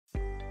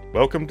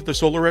Welcome to the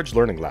SolarEdge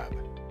Learning Lab.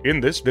 In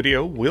this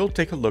video, we'll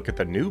take a look at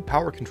the new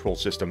power control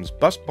system's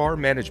Busbar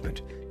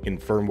Management in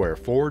firmware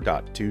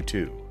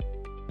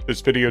 4.22.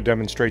 This video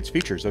demonstrates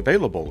features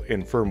available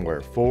in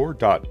firmware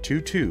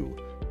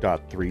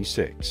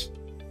 4.22.36.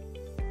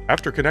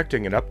 After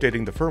connecting and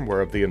updating the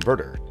firmware of the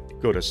inverter,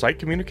 go to Site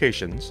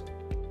Communications,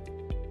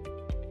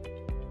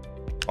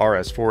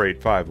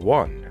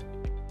 RS4851,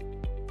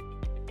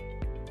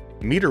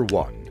 Meter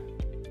 1,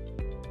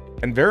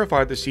 and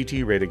verify the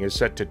CT rating is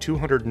set to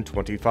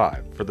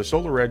 225 for the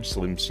SolarEdge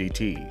Slim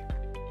CT.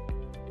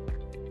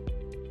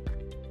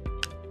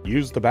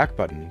 Use the back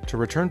button to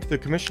return to the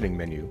commissioning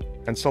menu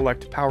and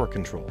select Power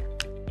Control,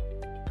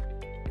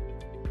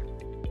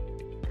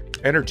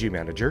 Energy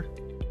Manager,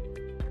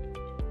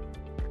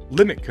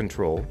 Limit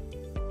Control,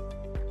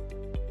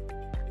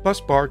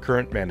 Busbar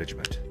Current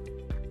Management.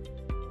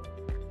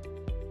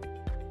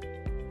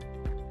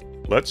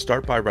 Let's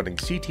start by running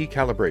CT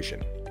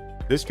calibration.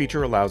 This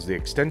feature allows the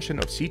extension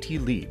of CT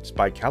leads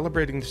by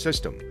calibrating the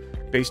system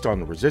based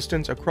on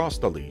resistance across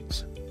the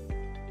leads.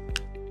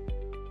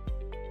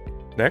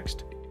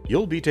 Next,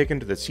 you'll be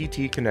taken to the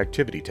CT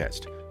connectivity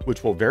test,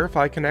 which will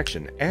verify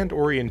connection and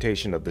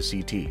orientation of the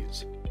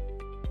CTs.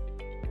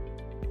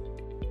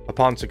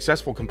 Upon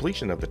successful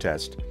completion of the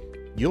test,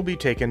 you'll be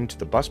taken to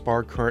the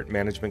Busbar Current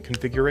Management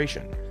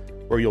configuration,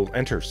 where you'll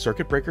enter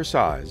circuit breaker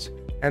size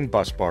and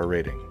busbar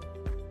rating.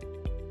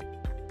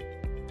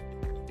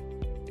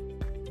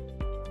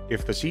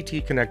 If the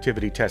CT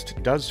connectivity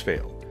test does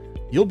fail,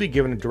 you'll be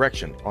given a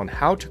direction on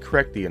how to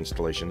correct the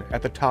installation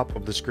at the top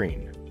of the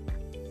screen.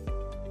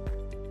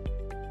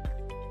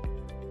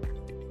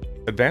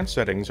 Advanced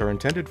settings are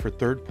intended for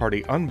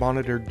third-party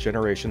unmonitored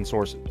generation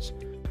sources.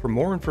 For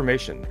more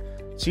information,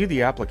 see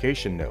the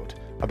application note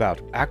about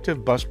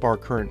active busbar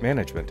current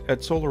management at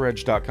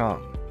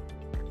SolarEdge.com.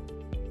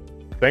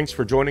 Thanks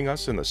for joining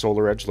us in the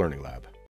SolarEdge Learning Lab.